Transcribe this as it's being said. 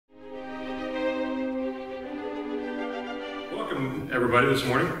Welcome everybody this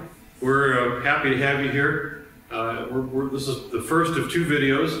morning. We're happy to have you here. This is the first of two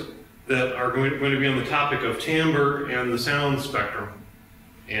videos that are going to be on the topic of timbre and the sound spectrum.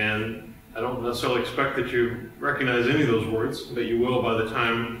 And I don't necessarily expect that you recognize any of those words, but you will by the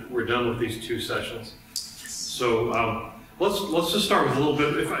time we're done with these two sessions. So let's just start with a little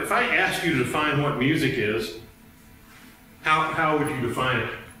bit. If I asked you to define what music is, how would you define it?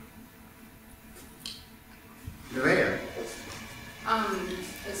 Go ahead.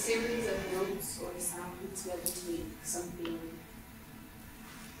 A series of notes or sounds together to make something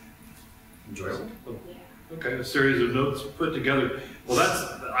Enjoyable. Yeah. Okay, a series of notes put together. Well,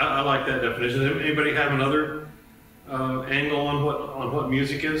 I like that definition. Anybody have another angle on what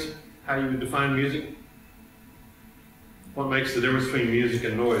music is? How you would define music? What makes the difference between music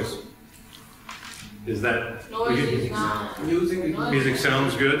and noise? Is that Noise is not. music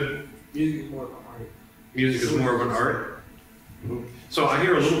sounds good? Music is more of an art. Music is more of an art. So I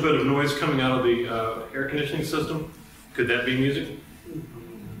hear a little bit of noise coming out of the air conditioning system. Could that be music?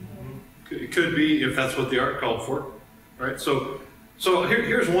 It could be if that's what the art called for, right? So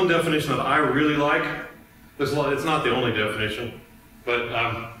here's one definition that I really like. It's not the only definition, but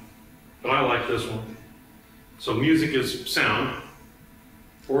I like this one. So music is sound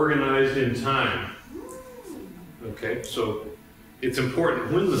organized in time. Okay, so it's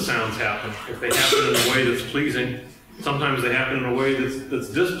important when the sounds happen. If they happen in a way that's pleasing, sometimes they happen in a way that's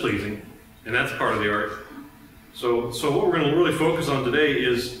displeasing, and that's part of the art. So what we're going to really focus on today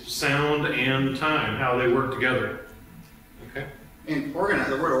is sound and time, how they work together. Okay. And the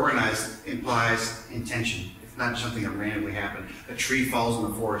word organized implies intention. It's not something that randomly happened. A tree falls in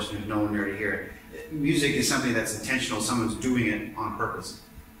the forest and there's no one there to hear it. Music is something that's intentional. Someone's doing it on purpose.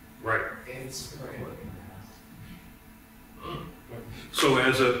 Right. So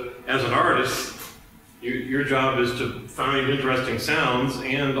as an artist, your job is to find interesting sounds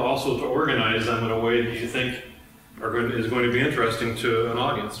and also to organize them in a way that you think is going to be interesting to an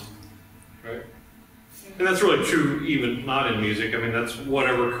audience, right? And that's really true even not in music. I mean, that's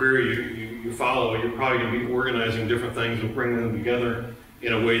whatever career you follow, you're probably going to be organizing different things and bringing them together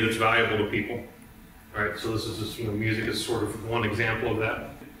in a way that's valuable to people, right? So this is just, music is sort of one example of that.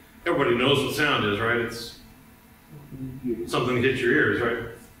 Everybody knows what sound is, right? It's something that hits your ears,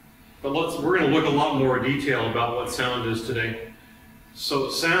 right? But we're going to look a lot more detail about what sound is today. So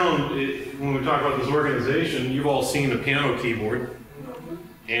sound, when we talk about this organization, you've all seen a piano keyboard,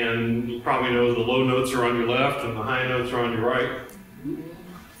 and you probably know the low notes are on your left and the high notes are on your right.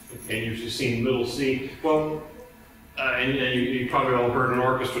 And you've seen middle C. Well, and you probably all heard an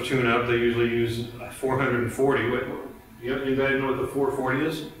orchestra tune-up. They usually use 440. Anybody know what the 440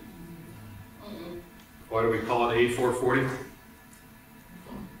 is? Why do we call it A440?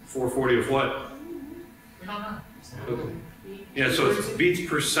 440 of what? Okay. Yeah, so it's beats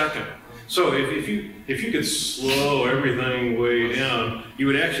per second. So if you could slow everything way down, you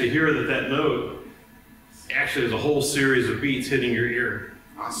would actually hear that note actually is a whole series of beats hitting your ear.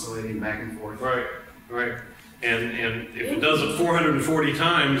 Oscillating back and forth. Right, right. And if it does it 440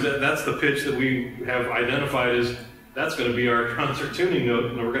 times, that's the pitch that we have identified as that's going to be our concert tuning note,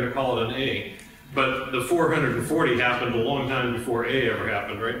 and we're going to call it an A. But the 440 happened a long time before A ever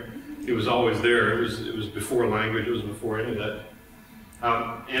happened, right? It was always there. It was before language. It was before any of that.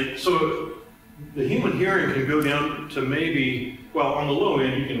 And so the human hearing can go down to maybe, well, on the low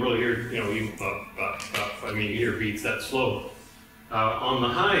end you can really hear, you hear beats that slow. On the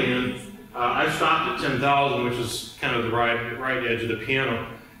high end, I've stopped at 10,000, which is kind of the right edge of the piano.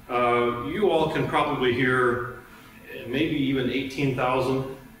 You all can probably hear maybe even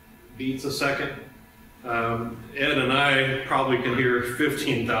 18,000 beats a second. Ed and I probably can hear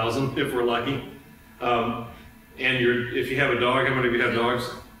 15,000 if we're lucky. And if you have a dog, how many of you have dogs?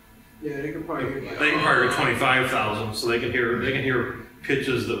 Yeah, they can probably hear. They can probably hear 25,000, so they can hear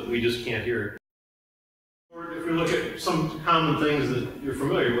pitches that we just can't hear. Or if we look at some common things that you're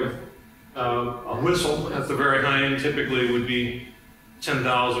familiar with, a whistle at the very high end typically would be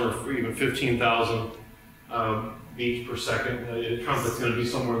 10,000 or even 15,000 beats per second. A trumpet's going to be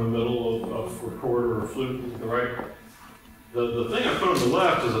somewhere in the middle of a recorder or a flute, right? The thing I put on the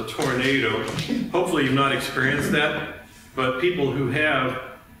left is a tornado. Hopefully you've not experienced that, but people who have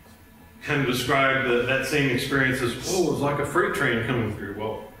kind of describe that same experience as, oh, it was like a freight train coming through.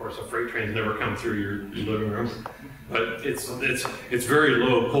 Well, of course, a freight train's never come through your living room, but it's very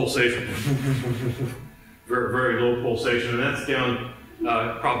low pulsation, very, very low pulsation, and that's down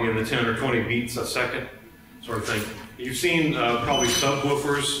probably in the 10 or 20 beats a second sort of thing. You've seen probably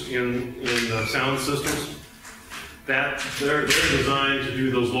subwoofers in sound systems. they're designed to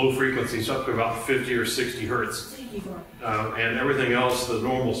do those low frequencies up to about 50 or 60 hertz. And everything else, the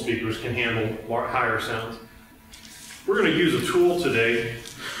normal speakers can handle higher sounds. We're going to use a tool today,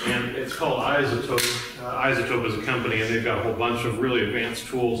 and it's called Izotope. Izotope is a company, and they've got a whole bunch of really advanced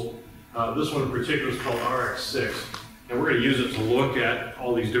tools. This one in particular is called RX6, and we're going to use it to look at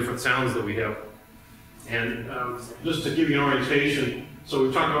all these different sounds that we have. And just to give you an orientation, so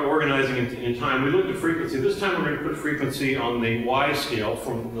we've talked about organizing in time. We looked at frequency. This time we're going to put frequency on the Y scale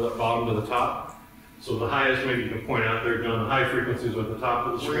from the bottom to the top. So the highest, maybe you can point out there, John, the high frequencies are at the top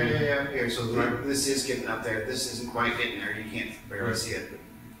of the screen. Yeah, here. So this is getting up there. This isn't quite getting there. You can't barely see it.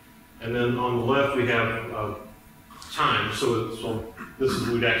 And then on the left we have time. So this is,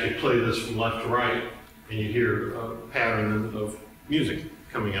 we'd actually play this from left to right, and you hear a pattern of music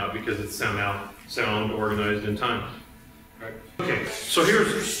coming out because it's sound organized in time. Right. Okay, so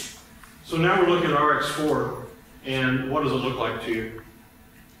now we're looking at RX4, and what does it look like to you?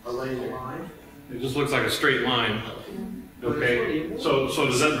 A laser line. It just looks like a straight line. Okay, so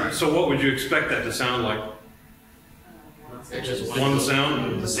what would you expect that to sound like? It's just one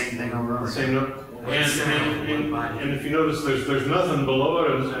sound? The same thing over and over. Same note? And if you notice, there's nothing below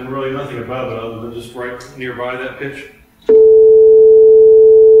it and really nothing above it other than just right nearby that pitch.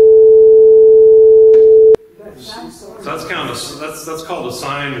 So that's called a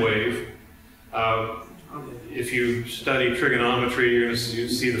sine wave. If you study trigonometry, you're going to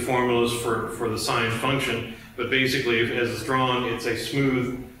see the formulas for the sine function. But basically, as it's drawn, it's a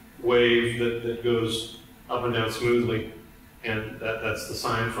smooth wave that goes up and down smoothly, and that's the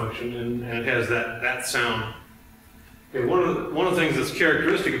sine function, and it has that sound. Okay, one of the things that's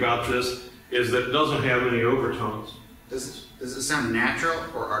characteristic about this is that it doesn't have any overtones. Does it sound natural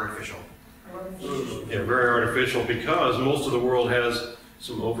or artificial? Yeah, very artificial, because most of the world has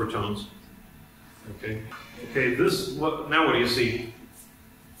some overtones. Okay. Okay. Now what do you see?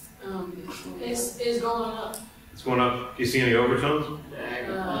 It's going up. It's going up. Do you see any overtones?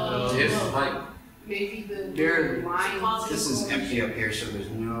 Maybe the line. This is empty up here, so there's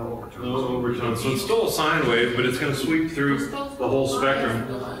no overtones. No overtones. So it's still a sine wave, but it's going to sweep through the whole spectrum.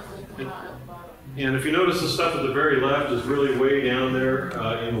 And if you notice, the stuff at the very left is really way down there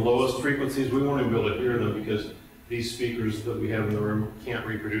in the lowest frequencies. We won't even be able to hear them because these speakers that we have in the room can't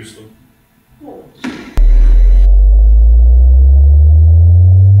reproduce them.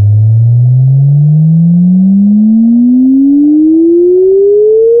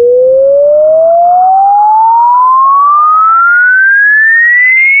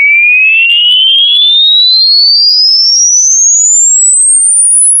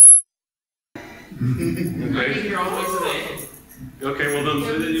 Okay, well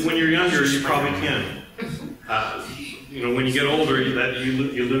then, when you're younger, you probably can. When you get older, you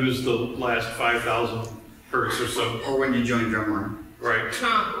lose the last 5,000 hertz or so. Or when you join drumline. Right.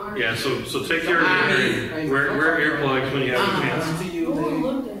 Yeah. So take care of your hearing. Wear earplugs when you have a chance.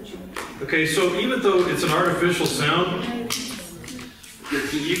 Okay. So even though it's an artificial sound,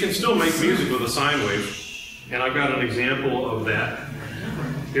 you can still make music with a sine wave, and I've got an example of that.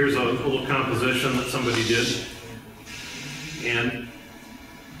 Here's a little composition that somebody did. And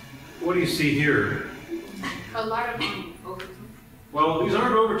what do you see here? A lot of overtones. Well, these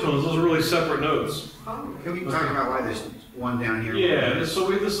aren't overtones, those are really separate notes. Can we talk about why there's one down here? Yeah, this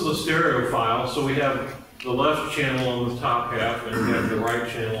is a stereo file, so we have the left channel on the top half, and we have the right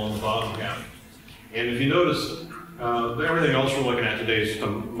channel on the bottom half. And if you notice, everything else we're looking at today is just a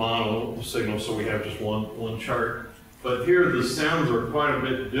mono signal, so we have just one chart. But here the sounds are quite a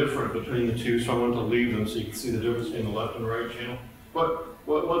bit different between the two, so I wanted to leave them so you can see the difference between the left and right channel.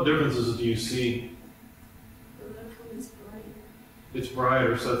 What differences do you see? The left one is brighter. It's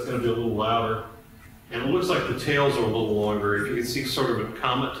brighter, so it's going to be a little louder. And it looks like the tails are a little longer. If you can see sort of a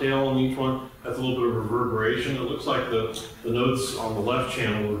comet tail on each one, that's a little bit of reverberation. It looks like the notes on the left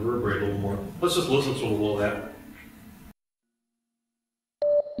channel reverberate a little more. Let's just listen to a little of that.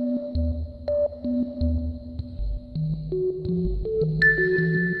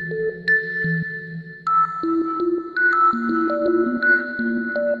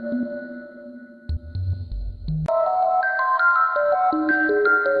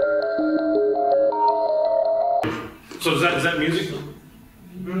 So is that music?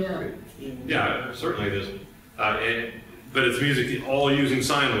 Yeah. Yeah, certainly it is. But it's music all using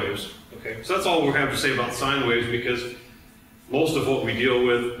sine waves. Okay, so that's all we have to say about sine waves, because most of what we deal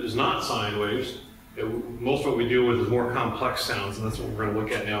with is not sine waves. Most of what we deal with is more complex sounds, and that's what we're going to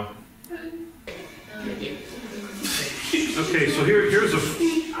look at now. Okay, so here's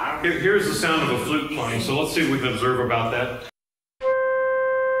the sound of a flute playing. So let's see what we can observe about that.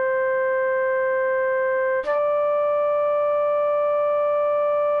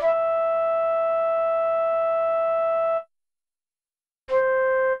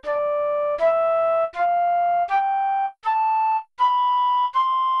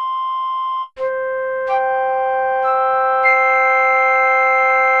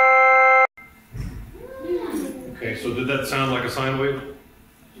 so did that sound like a sine wave?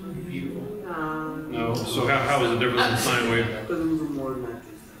 No. So how was it different than a sine wave? Because it was a more natural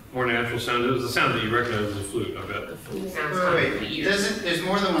sound. More natural sound. It was the sound that you recognize as a flute, I bet. The flute sounds kind of Wait, weird. there's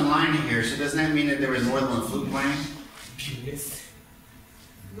more than one line in here, so doesn't that mean that there was more than one flute playing?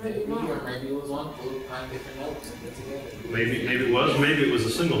 Maybe, or maybe it was one flute playing different notes and put together. Maybe it was. Maybe it was a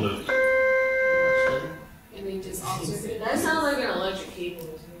single note. And they just alternate. That sounds like an electric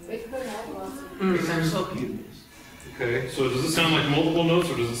cable. They could have lots of. It sounds so cute. Okay, so does it sound like multiple notes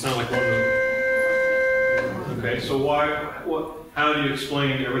or does it sound like one note? Okay, so how do you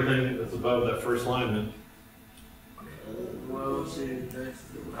explain everything that's above that first line then? Well, see, that's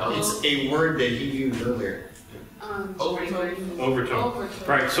It's a word that he used earlier. Overtone. Overtone.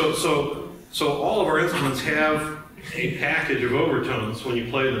 Right, so all of our instruments have a package of overtones when you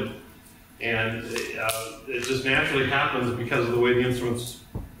play them. And it just naturally happens because of the way the instruments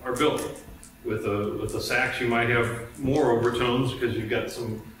are built. With a sax, you might have more overtones because you've got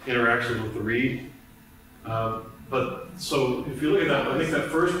some interactions with the reed. But so if you look at that, I think that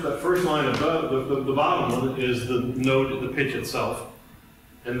first line above, the bottom one is the note, the pitch itself.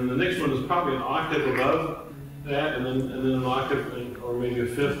 And then the next one is probably an octave above that, and then an octave or maybe a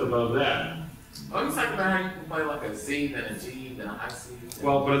fifth above that. I'm just talking about how you can play like a C, then a G, then a high C.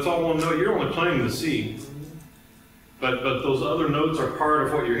 Well, but it's all one note. You're only playing the C. But those other notes are part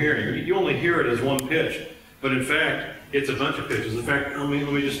of what you're hearing. You only hear it as one pitch. But in fact, it's a bunch of pitches. In fact, I'm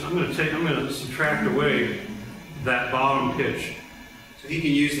going to subtract away that bottom pitch. So he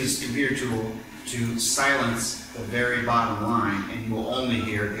can use this computer tool to silence the very bottom line, and you will only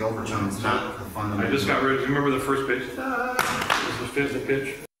hear the overtones, not the fundamental. I just got rid of, remember the first pitch? This is the fifth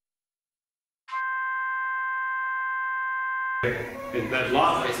pitch. That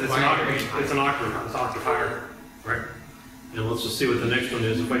lot, it's an octave, it's octave higher, right? And let's just see what the next one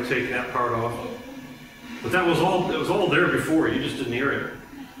is if I take that part off. But it was all there before, you just didn't hear it.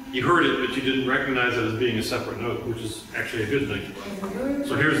 You heard it, but you didn't recognize it as being a separate note, which is actually a good thing.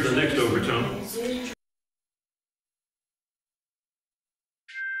 So here's the next overtone.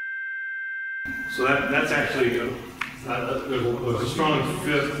 So that's actually, there's a strong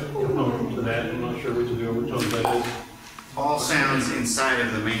fifth component to that. I'm not sure which of the overtones that is. All sounds inside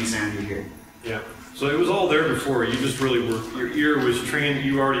of the main sound you hear. Yeah. So it was all there before. You just really were, your ear was trained,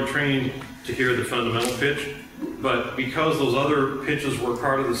 you already trained to hear the fundamental pitch. But because those other pitches were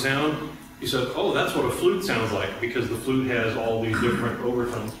part of the sound, you said, oh, that's what a flute sounds like, because the flute has all these different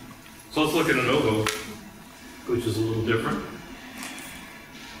overtones. So let's look at an oboe, which is a little different.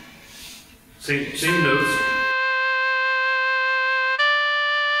 Same notes.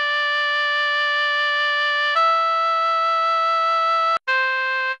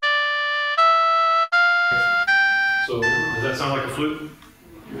 So does that sound like a flute?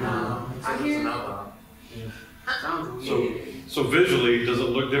 No, I hear. Sounds So, weird. so visually, does it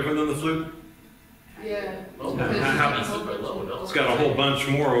look different than the flute? Yeah. It's got a whole bunch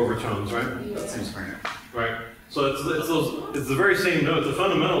more overtones, right? That seems fair. Right. So it's the very same note. The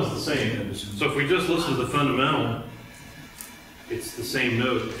fundamental is the same. So if we just listen to the fundamental, it's the same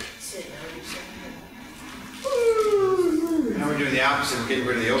note. Now we're doing the opposite, we're getting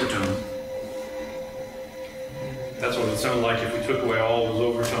rid of the overtones. That's what it sounded like if we took away all those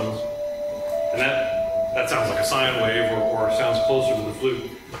overtones. And that sounds like a sine wave or sounds closer to the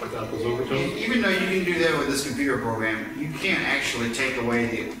flute without those overtones. Even though you can do that with this computer program, you can't actually take away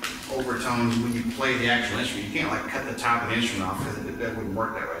the overtones when you play the actual instrument. You can't like cut the top of the instrument off because that wouldn't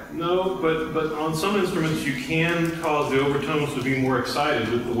work that way. No, but on some instruments you can cause the overtones to be more excited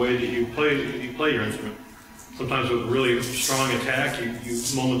with the way that you play your instrument. Sometimes with really strong attack, you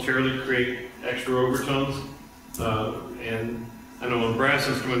momentarily create extra overtones. And I know on a brass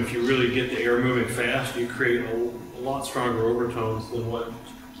instrument, if you really get the air moving fast, you create a lot stronger overtones than what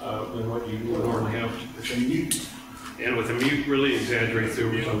you would normally have. Which is mute. And with a mute, really exaggerates the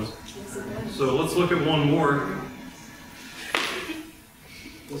overtones. So let's look at one more.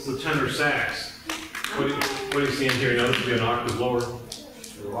 This is the tenor sax. What are you seeing here? Now this would be an octave lower.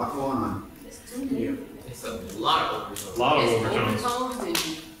 There's a lot going on. It's a lot of overtones. A lot of It's overtones. overtones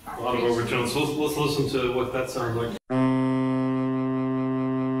and A lot of overtones. So let's listen to what that sounds like.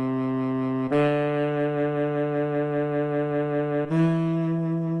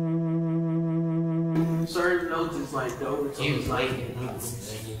 certain notes is like the overtones, like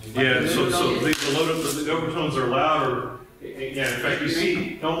Yeah, so the overtones are louder. Yeah, in fact,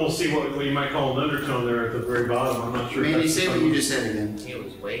 you almost see what you might call an undertone there at the very bottom. I'm not sure. Mandy, say what you just said again. He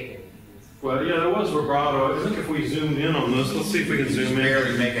was waving. Well, yeah, there was vibrato. I think if we zoomed in on this, let's see if we can zoom in.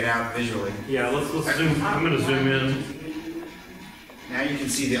 Barely make it out visually. Yeah, let's zoom. I'm going to zoom in. Now you can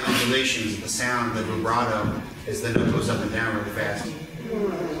see the undulations, the sound, the vibrato, as the note goes up and down really fast.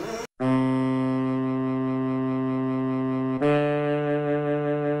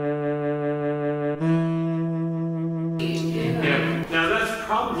 Yeah. Now that's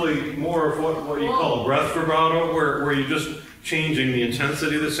probably more of what you call a breath vibrato, where you're just changing the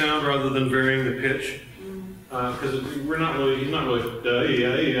intensity of the sound rather than varying the pitch. Because he's not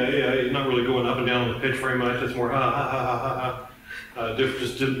really going up and down the pitch very much. It's more ha ha ha ha ha,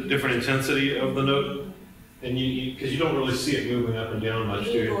 just different intensity of the note, and because you don't really see it moving up and down much,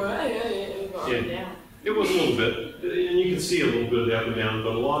 do you? Yeah, it was a little bit, and you can see a little bit of the up and down,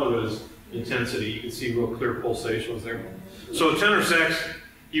 but a lot of it is intensity. You can see real clear pulsations there. So a tenor sax,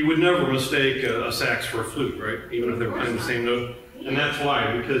 you would never mistake a sax for a flute, right? Even if they're playing the same note. And that's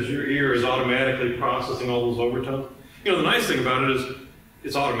why, because your ear is automatically processing all those overtones. You know, the nice thing about it is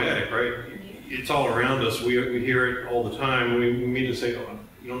it's automatic, right? It's all around us. We hear it all the time. We mean to say, oh,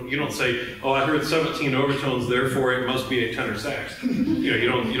 you don't say, oh, I heard 17 overtones, therefore it must be a tenor sax. You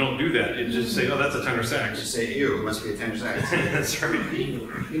know, you don't do that. You just say, oh, that's a tenor sax. Just say, ew, it must be a tenor sax. That's right.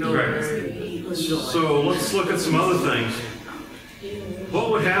 You know, Right. So let's look at some other things. What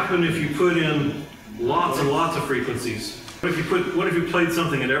would happen if you put in lots and lots of frequencies? What if you played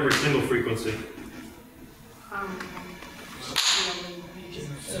something at every single frequency?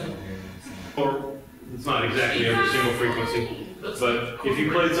 Or it's not exactly every single frequency, but if you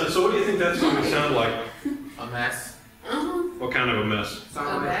played so what do you think that's going to sound like? A mess. What kind of a mess?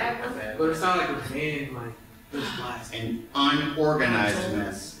 sound like, but it sounds like a band, like just blast. An unorganized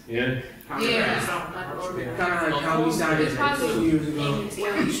mess. Yeah? Kind of like how we sounded It's like 2 years ago.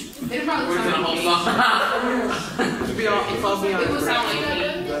 It'd probably We're sound gonna hold like on. To be honest, it would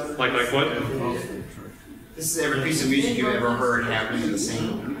sound like Like what? This is every piece of music you've ever heard happening in the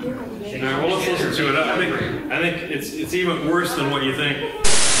same. All right, well, let's listen to it. I think it's even worse than what you think.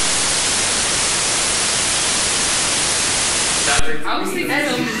 I was thinking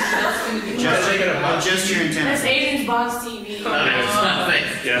that's gonna be Adjust your That's antenna. Aiden's boss TV.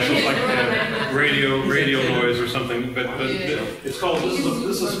 Yeah, so it's like radio noise or something, but it's called,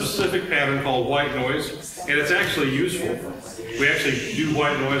 this is a specific pattern called white noise, and it's actually useful. We actually do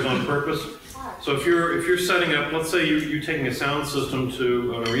white noise on purpose. So if you're setting up, let's say you're taking a sound system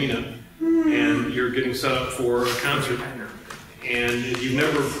to an arena, and you're getting set up for a concert, and you've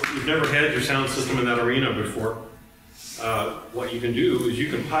never had your sound system in that arena before. What you can do is you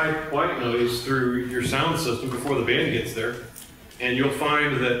can pipe white noise through your sound system before the band gets there, and you'll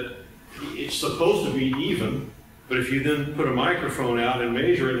find that it's supposed to be even, but if you then put a microphone out and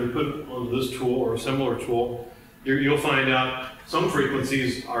measure it and put it on this tool or a similar tool, you'll find out some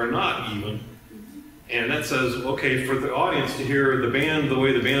frequencies are not even. And that says, okay, for the audience to hear the band the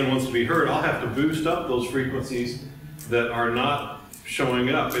way the band wants to be heard, I'll have to boost up those frequencies that are not showing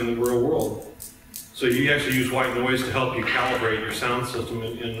up in the real world. So you actually use white noise to help you calibrate your sound system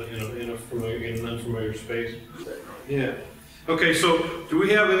in an unfamiliar space. Yeah. Okay, so do we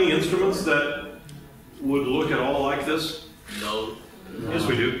have any instruments that would look at all like this? No. Yes,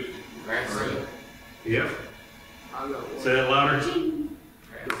 we do. Grassy. Yeah. Say that louder.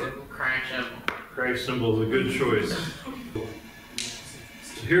 Crank cymbal. Crash cymbal is a good choice.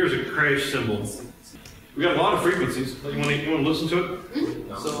 So here's a crash cymbal. We got a lot of frequencies. You want to listen to it?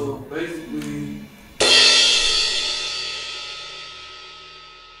 No. So basically,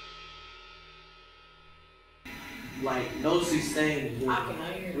 like no sustain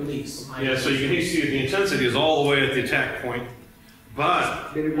release. Yeah, so you can see the intensity is all the way at the attack point.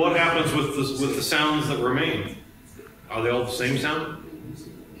 But what happens with the sounds that remain? Are they all the same sound?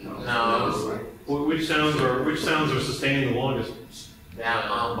 No. Which sounds are sustaining the longest? That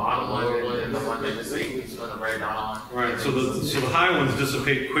bottom one and the one that is is going to write down on. Right. So the high ones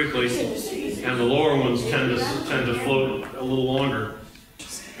dissipate quickly, and the lower ones tend to float a little longer.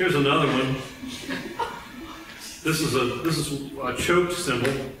 Here's another one. This is a choked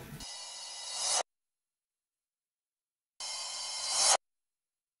cymbal.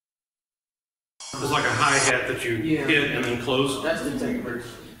 It's like a hi-hat that you hit and then close. That's the tech version.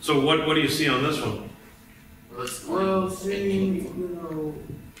 So what do you see on this one? Well, see, you know,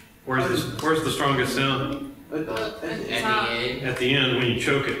 Where's the strongest sound? at the end. At the end when you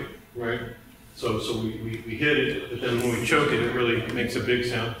choke it, right? So we hit it, but then when we choke it, it really makes a big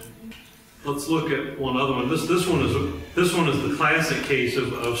sound. Let's look at one other one. This one is the classic case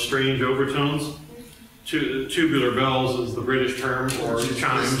of strange overtones. Tubular bells is the British term, or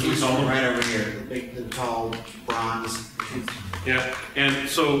chimes we call them. Right over here, the tall bronze. Yeah, and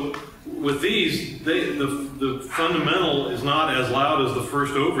so with these, the fundamental is not as loud as the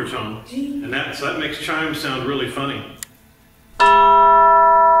first overtone, and so that makes chimes sound really funny. So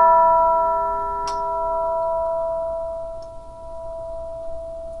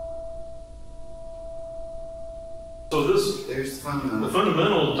There's the the fundamental.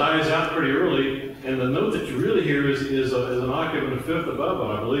 fundamental dies out pretty early, and the note that you really hear is an octave and a fifth above it,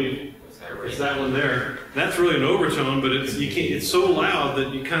 I believe. It's that one there. That's really an overtone, but it's so loud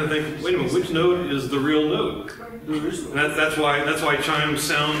that you kind of think, wait a minute, which note is the real note? And that's why chimes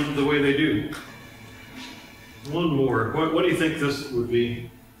sound the way they do. One more. What do you think this would be?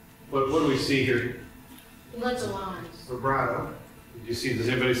 What do we see here? Lots of lines. Vibrato. Does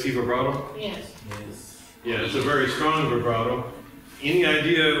anybody see vibrato? Yes. Yeah, it's a very strong vibrato. Any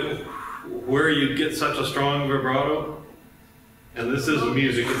idea where you get such a strong vibrato? And this isn't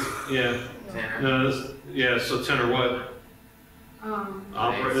music. It's Tenor. no. So tenor what?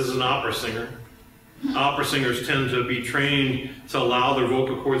 Opera is an opera singer. Opera singers tend to be trained to allow their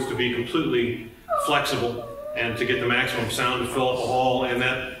vocal cords to be completely flexible and to get the maximum sound to fill up a hall, and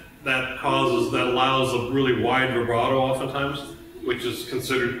that allows a really wide vibrato oftentimes, which is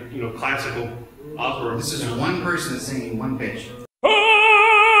considered classical opera. This is one person singing one pitch.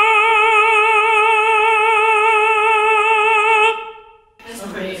 That's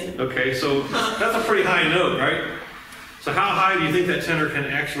great. Okay, so that's a pretty high note, right? So how high do you think that tenor can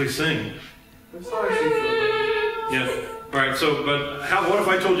actually sing? Yeah. All right. So, but what if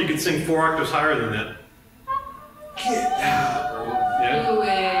I told you could sing 4 octaves higher than that? Yeah. No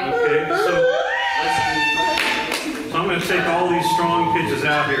way. Okay. So I'm going to take all these strong pitches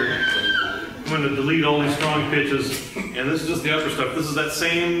out here. I'm going to delete all these strong pitches, and this is just the upper stuff. This is that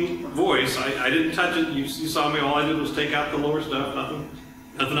same voice. I didn't touch it. You saw me. All I did was take out the lower stuff.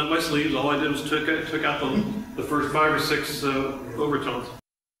 Nothing up my sleeves. All I did was took out the first 5 or 6 overtones.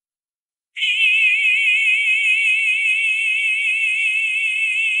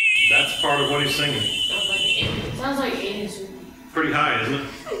 That's part of what he's singing. Sounds like Aiden. Pretty high, isn't it?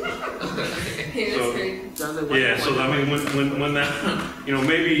 Yeah, So- that's great. Sounds like Yeah, so I mean, when that,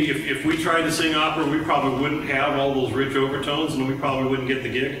 maybe if we tried to sing opera, we probably wouldn't have all those rich overtones, and we probably wouldn't get the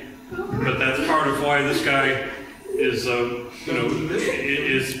gig. But that's part of why this guy is, is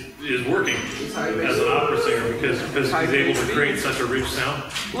working as an opera singer, because he's able to create such a rich sound.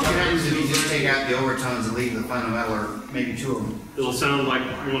 What happens if you just take out the overtones and leave the fundamental, or maybe 2 of them? It'll sound like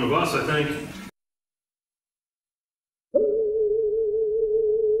one of us, I think.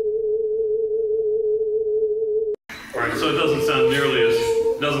 All right, so it doesn't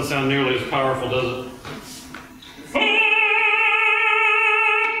sound nearly as powerful, does it?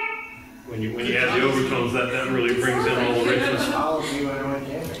 When you add the overtones, that really brings in all the richness.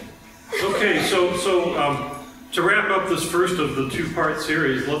 Okay, so to wrap up this first of the 2-part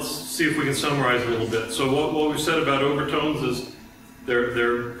series, let's see if we can summarize a little bit. So what we've said about overtones is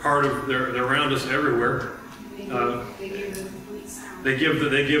they're around us everywhere. They give the complete sound. They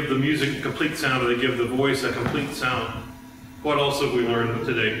give the music a complete sound, or they give the voice a complete sound. What else have we learned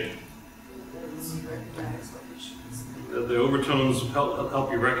today? The overtones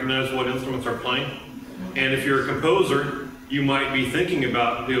help you recognize what instruments are playing. And if you're a composer, you might be thinking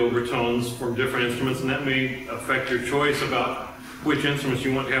about the overtones from different instruments, and that may affect your choice about which instruments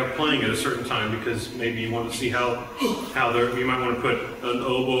you want to have playing at a certain time, because maybe you want to see how you might want to put an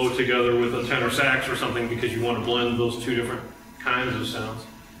oboe together with a tenor sax or something, because you want to blend those 2 different kinds of sounds.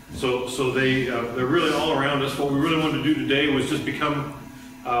 So they're really all around us. What we really wanted to do today was just become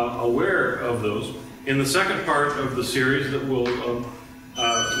aware of those. In the second part of the series that we'll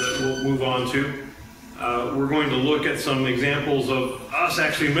move on to, we're going to look at some examples of us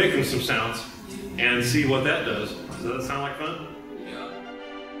actually making some sounds and see what that does. Does that sound like fun?